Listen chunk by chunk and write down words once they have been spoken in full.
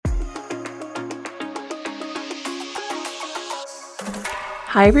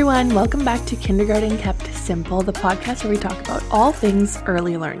Hi everyone, welcome back to Kindergarten Kept Simple, the podcast where we talk about all things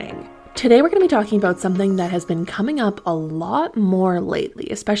early learning. Today we're going to be talking about something that has been coming up a lot more lately,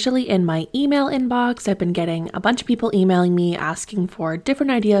 especially in my email inbox. I've been getting a bunch of people emailing me asking for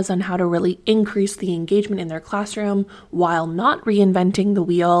different ideas on how to really increase the engagement in their classroom while not reinventing the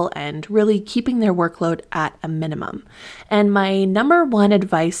wheel and really keeping their workload at a minimum. And my number one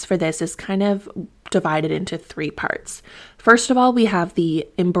advice for this is kind of divided into three parts. First of all, we have the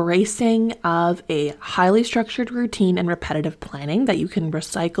embracing of a highly structured routine and repetitive planning that you can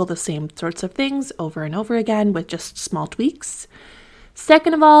recycle the same sorts of things over and over again with just small tweaks.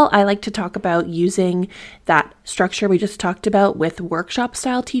 Second of all, I like to talk about using that structure we just talked about with workshop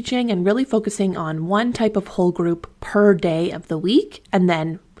style teaching and really focusing on one type of whole group per day of the week and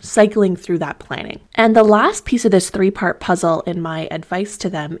then cycling through that planning. And the last piece of this three-part puzzle in my advice to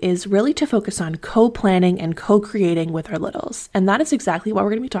them is really to focus on co-planning and co-creating with our littles. And that is exactly what we're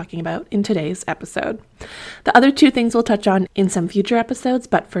going to be talking about in today's episode. The other two things we'll touch on in some future episodes,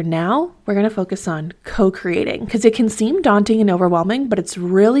 but for now, we're going to focus on co-creating because it can seem daunting and overwhelming, but it's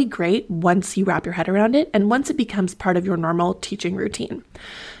really great once you wrap your head around it and once it becomes part of your normal teaching routine.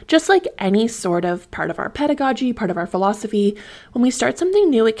 Just like any sort of part of our pedagogy, part of our philosophy, when we start something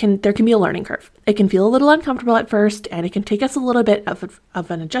new, there can be a learning curve. It can feel a little uncomfortable at first, and it can take us a little bit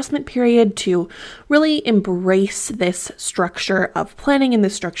of an adjustment period to really embrace this structure of planning and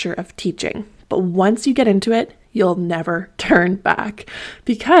this structure of teaching. But once you get into it, you'll never turn back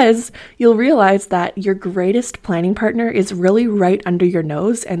because you'll realize that your greatest planning partner is really right under your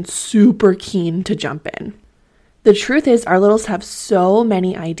nose and super keen to jump in. The truth is our littles have so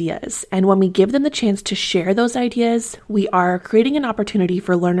many ideas, and when we give them the chance to share those ideas, we are creating an opportunity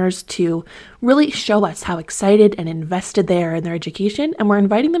for learners to really show us how excited and invested they are in their education, and we're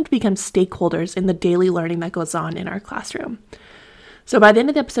inviting them to become stakeholders in the daily learning that goes on in our classroom. So by the end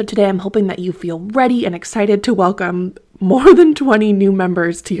of the episode today, I'm hoping that you feel ready and excited to welcome more than 20 new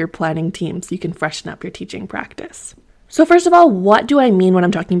members to your planning team so you can freshen up your teaching practice. So first of all, what do I mean when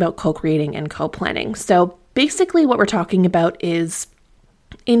I'm talking about co-creating and co-planning? So basically what we're talking about is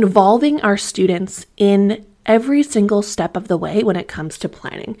involving our students in every single step of the way when it comes to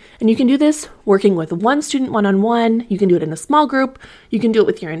planning. And you can do this working with one student one-on-one, you can do it in a small group, you can do it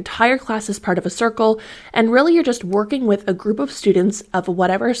with your entire class as part of a circle, and really you're just working with a group of students of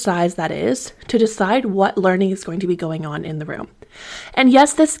whatever size that is to decide what learning is going to be going on in the room. And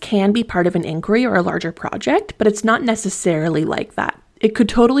yes, this can be part of an inquiry or a larger project, but it's not necessarily like that. It could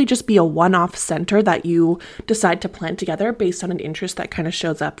totally just be a one-off center that you decide to plan together based on an interest that kind of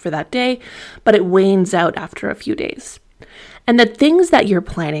shows up for that day, but it wanes out after a few days. And the things that you're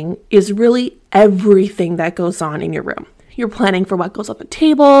planning is really everything that goes on in your room. You're planning for what goes on the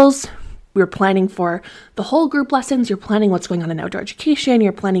tables, you're planning for the whole group lessons, you're planning what's going on in outdoor education,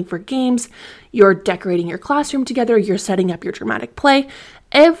 you're planning for games, you're decorating your classroom together, you're setting up your dramatic play.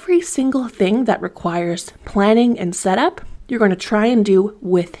 Every single thing that requires planning and setup, you're going to try and do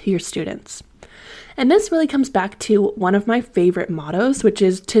with your students. And this really comes back to one of my favorite mottos, which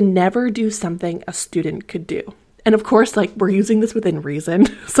is to never do something a student could do. And of course, we're using this within reason.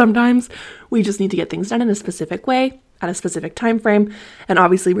 Sometimes we just need to get things done in a specific way, at a specific time frame, and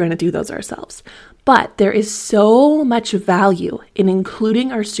obviously we're going to do those ourselves. But there is so much value in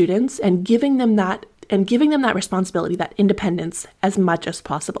including our students and giving them that responsibility, that independence as much as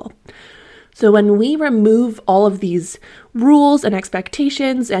possible. So when we remove all of these rules and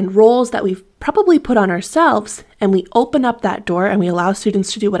expectations and roles that we've probably put on ourselves, and we open up that door and we allow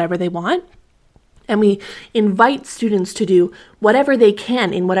students to do whatever they want, and we invite students to do whatever they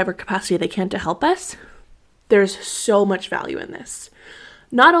can in whatever capacity they can to help us, there's so much value in this.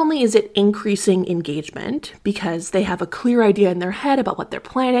 Not only is it increasing engagement because they have a clear idea in their head about what they're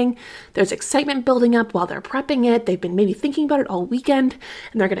planning, there's excitement building up while they're prepping it, they've been maybe thinking about it all weekend,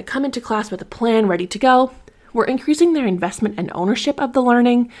 and they're going to come into class with a plan ready to go. We're increasing their investment and ownership of the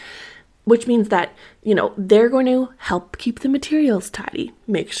learning, which means that, they're going to help keep the materials tidy,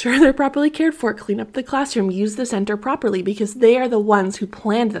 make sure they're properly cared for, clean up the classroom, use the center properly because they are the ones who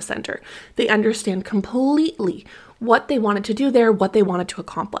planned the center. They understand completely what they wanted to do there, what they wanted to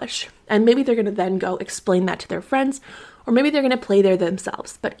accomplish. And maybe they're going to then go explain that to their friends, or maybe they're going to play there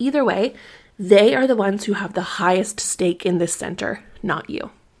themselves. But either way, they are the ones who have the highest stake in this center, not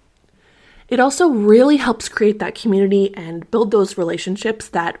you. It also really helps create that community and build those relationships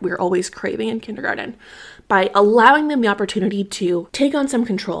that we're always craving in kindergarten by allowing them the opportunity to take on some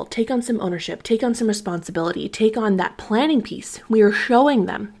control, take on some ownership, take on some responsibility, take on that planning piece. We are showing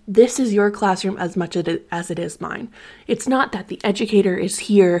them this is your classroom as much as it is mine. It's not that the educator is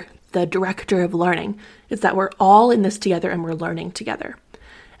here, the director of learning. It's that we're all in this together and we're learning together.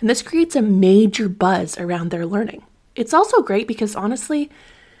 And this creates a major buzz around their learning. It's also great because honestly,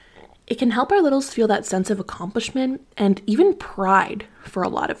 it can help our littles feel that sense of accomplishment and even pride for a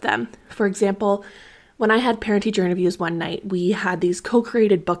lot of them. For example, when I had parent-teacher interviews one night, we had these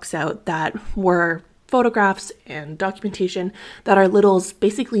co-created books out that were photographs and documentation that our littles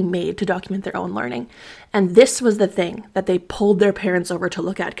basically made to document their own learning. And this was the thing that they pulled their parents over to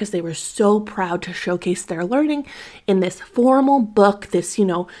look at because they were so proud to showcase their learning in this formal book, this,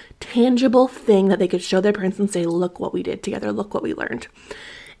 tangible thing that they could show their parents and say, look what we did together, look what we learned.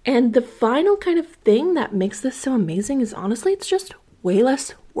 And the final kind of thing that makes this so amazing is honestly, it's just way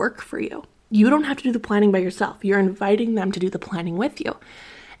less work for you. You don't have to do the planning by yourself. You're inviting them to do the planning with you.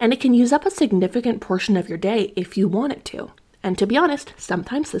 And it can use up a significant portion of your day if you want it to. And to be honest,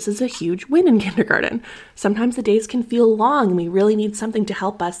 sometimes this is a huge win in kindergarten. Sometimes the days can feel long and we really need something to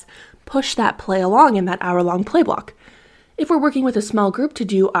help us push that play along in that hour-long play block. If we're working with a small group to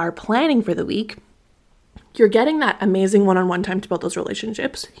do our planning for the week, you're getting that amazing one-on-one time to build those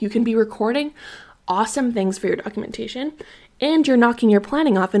relationships. You can be recording awesome things for your documentation, and you're knocking your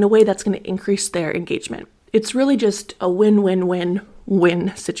planning off in a way that's going to increase their engagement. It's really just a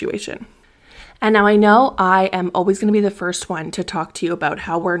win-win-win-win situation. And now I know I am always going to be the first one to talk to you about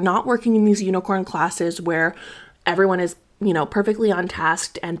how we're not working in these unicorn classes where everyone is perfectly on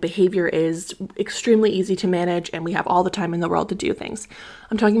task and behavior is extremely easy to manage and we have all the time in the world to do things.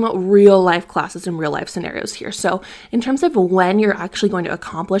 I'm talking about real life classes and real life scenarios here. So in terms of when you're actually going to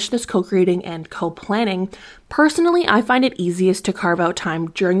accomplish this co-creating and co-planning, personally, I find it easiest to carve out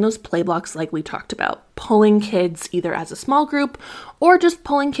time during those play blocks like we talked about, pulling kids either as a small group or just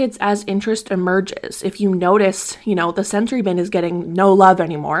pulling kids as interest emerges. If you notice, the sensory bin is getting no love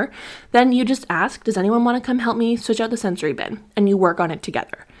anymore, then you just ask, does anyone want to come help me switch out the sensory bin? And you work on it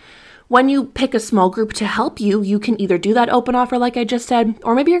together. When you pick a small group to help you, you can either do that open offer like I just said,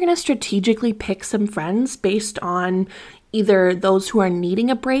 or maybe you're going to strategically pick some friends based on either those who are needing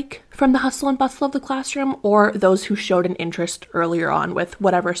a break from the hustle and bustle of the classroom or those who showed an interest earlier on with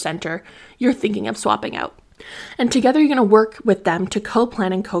whatever center you're thinking of swapping out. And together you're going to work with them to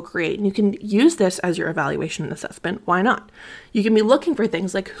co-plan and co-create. And you can use this as your evaluation and assessment. Why not? You can be looking for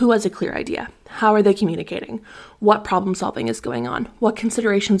things like who has a clear idea? How are they communicating? What problem solving is going on? What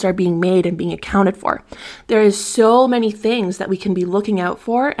considerations are being made and being accounted for? There is so many things that we can be looking out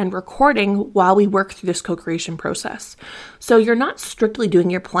for and recording while we work through this co-creation process. So you're not strictly doing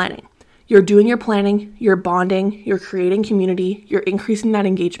your planning. You're doing your planning, you're bonding, you're creating community, you're increasing that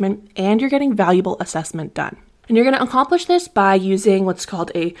engagement, and you're getting valuable assessment done. And you're going to accomplish this by using what's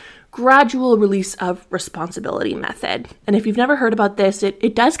called a gradual release of responsibility method. And if you've never heard about this,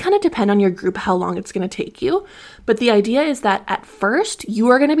 it does kind of depend on your group how long it's going to take you. But the idea is that at first, you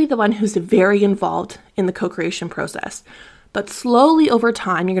are going to be the one who's very involved in the co-creation process. But slowly over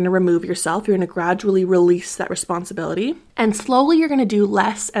time, you're going to remove yourself. You're going to gradually release that responsibility. And slowly you're going to do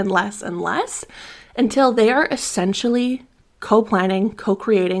less and less and less until they are essentially co-planning,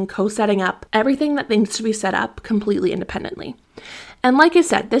 co-creating, co-setting up everything that needs to be set up completely independently. And like I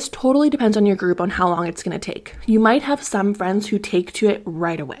said, this totally depends on your group on how long it's going to take. You might have some friends who take to it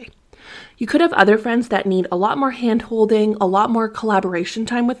right away. You could have other friends that need a lot more hand-holding, a lot more collaboration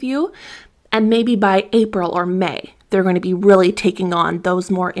time with you, and maybe by April or May, they're going to be really taking on those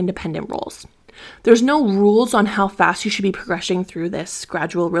more independent roles. There's no rules on how fast you should be progressing through this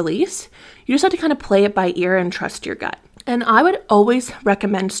gradual release. You just have to kind of play it by ear and trust your gut. And I would always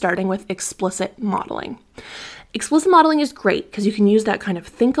recommend starting with explicit modeling. Explicit modeling is great because you can use that kind of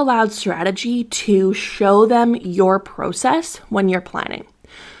think aloud strategy to show them your process when you're planning.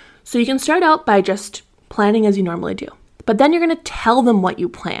 So you can start out by just planning as you normally do, but then you're going to tell them what you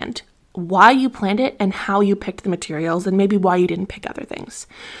planned, why you planned it, and how you picked the materials, and maybe why you didn't pick other things.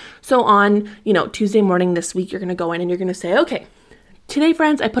 So on, Tuesday morning this week, you're going to go in and you're going to say, okay, today,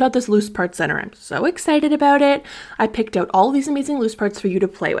 friends, I put out this loose parts center. I'm so excited about it. I picked out all these amazing loose parts for you to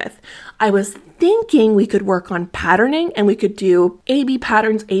play with. I was thinking we could work on patterning and we could do AB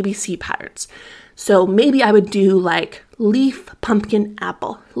patterns, ABC patterns. So maybe I would do like leaf, pumpkin,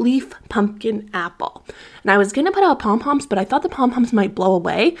 apple, leaf, pumpkin, apple. And I was going to put out pom-poms, but I thought the pom-poms might blow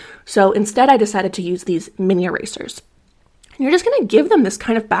away. So instead, I decided to use these mini erasers. And you're just going to give them this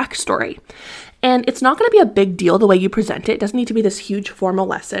kind of backstory. And it's not going to be a big deal the way you present it. It doesn't need to be this huge formal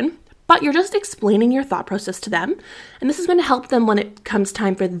lesson, but you're just explaining your thought process to them. And this is going to help them when it comes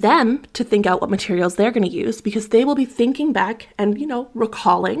time for them to think out what materials they're going to use, because they will be thinking back and,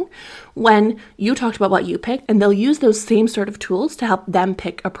 recalling when you talked about what you picked, and they'll use those same sort of tools to help them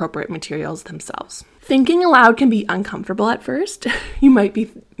pick appropriate materials themselves. Thinking aloud can be uncomfortable at first. You might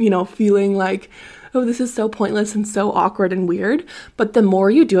be, feeling like, oh, this is so pointless and so awkward and weird. But the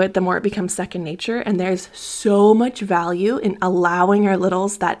more you do it, the more it becomes second nature. And there's so much value in allowing our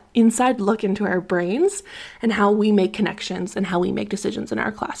littles that inside look into our brains and how we make connections and how we make decisions in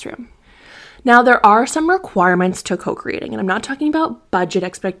our classroom. Now, there are some requirements to co-creating, and I'm not talking about budget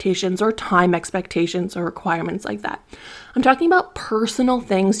expectations or time expectations or requirements like that. I'm talking about personal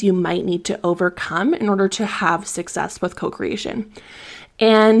things you might need to overcome in order to have success with co-creation.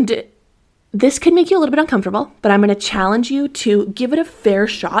 And this could make you a little bit uncomfortable, but I'm going to challenge you to give it a fair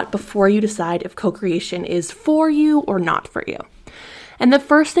shot before you decide if co-creation is for you or not for you. And the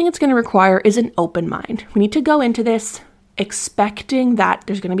first thing it's going to require is an open mind. We need to go into this expecting that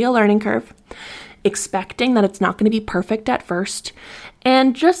there's going to be a learning curve, expecting that it's not going to be perfect at first,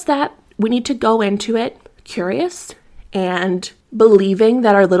 and just that we need to go into it curious and believing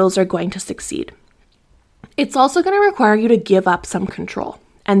that our littles are going to succeed. It's also going to require you to give up some control,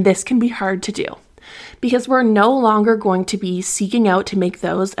 and this can be hard to do because we're no longer going to be seeking out to make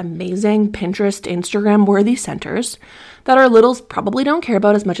those amazing Pinterest, Instagram-worthy centers that our littles probably don't care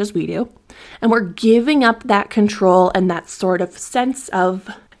about as much as we do. And we're giving up that control and that sort of sense of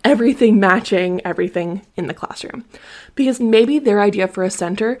everything matching everything in the classroom. Because maybe their idea for a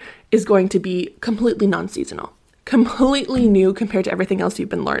center is going to be completely non-seasonal, completely new compared to everything else you've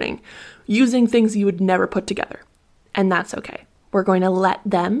been learning, using things you would never put together. And that's okay. We're going to let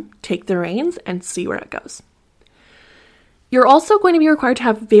them take the reins and see where it goes. You're also going to be required to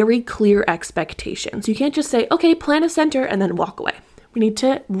have very clear expectations. You can't just say, okay, plan a center and then walk away. We need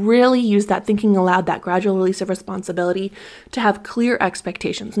to really use that thinking aloud, that gradual release of responsibility to have clear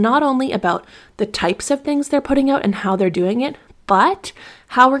expectations, not only about the types of things they're putting out and how they're doing it, but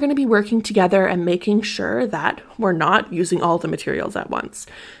how we're going to be working together and making sure that we're not using all the materials at once,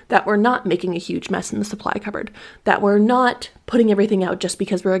 that we're not making a huge mess in the supply cupboard, that we're not putting everything out just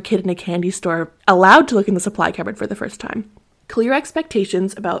because we're a kid in a candy store allowed to look in the supply cupboard for the first time. Clear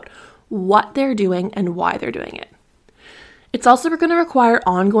expectations about what they're doing and why they're doing it. It's also going to require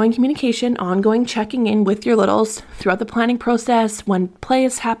ongoing communication, ongoing checking in with your littles throughout the planning process, when play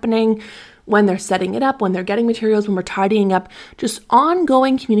is happening, when they're setting it up, when they're getting materials, when we're tidying up, just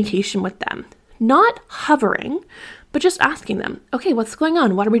ongoing communication with them. Not hovering, but just asking them, okay, what's going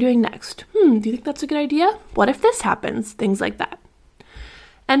on? What are we doing next? Do you think that's a good idea? What if this happens? Things like that.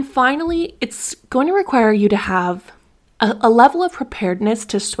 And finally, it's going to require you to have a level of preparedness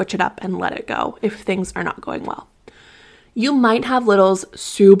to switch it up and let it go if things are not going well. You might have littles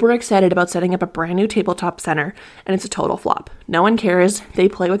super excited about setting up a brand new tabletop center and it's a total flop. No one cares. They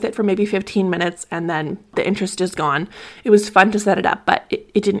play with it for maybe 15 minutes and then the interest is gone. It was fun to set it up, but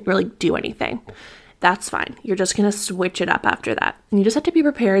it didn't really do anything. That's fine. You're just going to switch it up after that. And you just have to be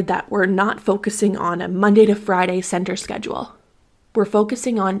prepared that we're not focusing on a Monday to Friday center schedule. We're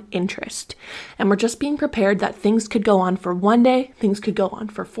focusing on interest. And we're just being prepared that things could go on for 1 day, things could go on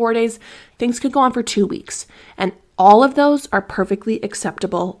for 4 days, things could go on for 2 weeks. And all of those are perfectly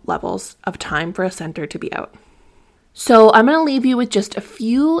acceptable levels of time for a center to be out. So I'm going to leave you with just a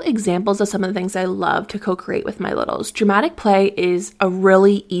few examples of some of the things I love to co-create with my littles. Dramatic play is a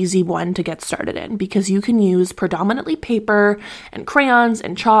really easy one to get started in because you can use predominantly paper and crayons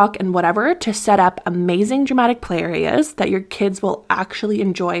and chalk and whatever to set up amazing dramatic play areas that your kids will actually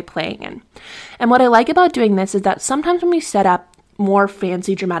enjoy playing in. And what I like about doing this is that sometimes when we set up more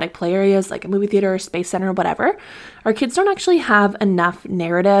fancy dramatic play areas like a movie theater or space center or whatever, our kids don't actually have enough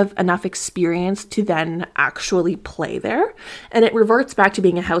narrative, enough experience to then actually play there. And it reverts back to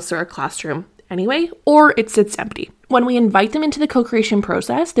being a house or a classroom anyway, or it sits empty. When we invite them into the co-creation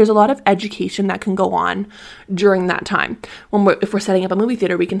process, there's a lot of education that can go on during that time. If we're setting up a movie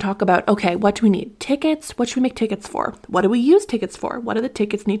theater, we can talk about, okay, what do we need? Tickets? What should we make tickets for? What do we use tickets for? What do the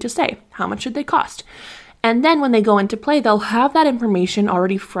tickets need to say? How much should they cost? And then when they go into play, they'll have that information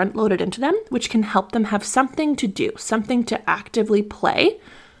already front-loaded into them, which can help them have something to do, something to actively play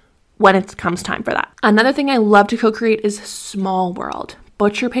when it comes time for that. Another thing I love to co-create is small world.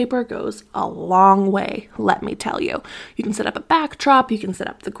 Butcher paper goes a long way, let me tell you. You can set up a backdrop, you can set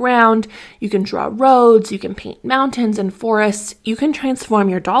up the ground, you can draw roads, you can paint mountains and forests. You can transform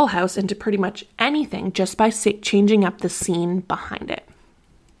your dollhouse into pretty much anything just by changing up the scene behind it.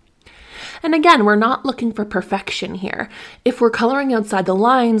 And again, we're not looking for perfection here. If we're coloring outside the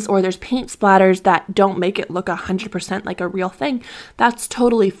lines or there's paint splatters that don't make it look 100% like a real thing, that's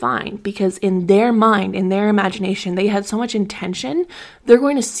totally fine because in their mind, in their imagination, they had so much intention, they're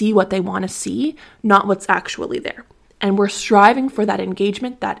going to see what they want to see, not what's actually there. And we're striving for that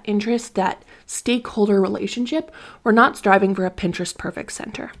engagement, that interest, that stakeholder relationship. We're not striving for a Pinterest perfect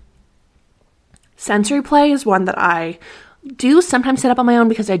center. Sensory play is one that I do sometimes set up on my own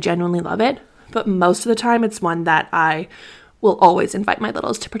because I genuinely love it, but most of the time it's one that I will always invite my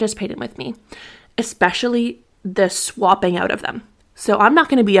littles to participate in with me, especially the swapping out of them. So I'm not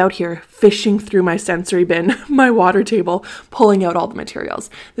going to be out here fishing through my sensory bin, my water table, pulling out all the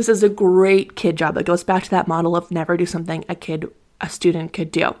materials. This is a great kid job that goes back to that model of never do something a student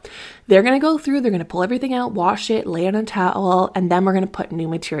could do. They're going to go through, they're going to pull everything out, wash it, lay it on a towel, and then we're going to put new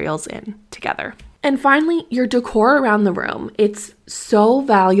materials in together. And finally, your decor around the room. It's so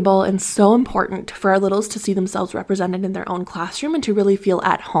valuable and so important for our littles to see themselves represented in their own classroom and to really feel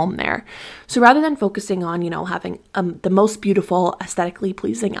at home there. So rather than focusing on, having the most beautiful, aesthetically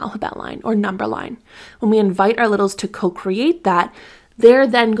pleasing alphabet line or number line, when we invite our littles to co-create that, they're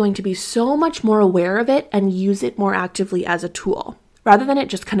then going to be so much more aware of it and use it more actively as a tool. Rather than it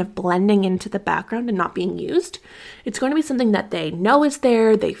just kind of blending into the background and not being used, it's going to be something that they know is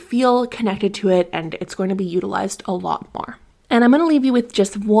there, they feel connected to it, and it's going to be utilized a lot more. And I'm going to leave you with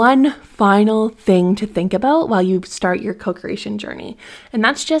just one final thing to think about while you start your co-creation journey. And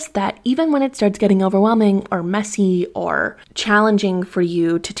that's just that even when it starts getting overwhelming or messy or challenging for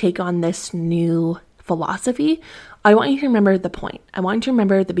you to take on this new philosophy, I want you to remember the point. I want you to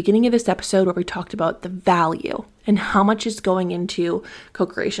remember the beginning of this episode where we talked about the value and how much is going into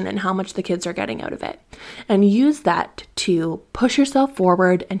co-creation and how much the kids are getting out of it. And use that to push yourself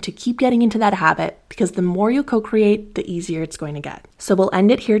forward and to keep getting into that habit, because the more you co-create, the easier it's going to get. So we'll end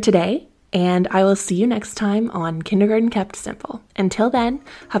it here today, and I will see you next time on Kindergarten Kept Simple. Until then,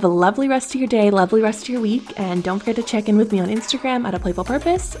 have a lovely rest of your day, lovely rest of your week, and don't forget to check in with me on Instagram at A Playful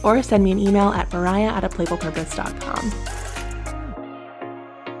Purpose or send me an email at mariah@aplayfulpurpose.com.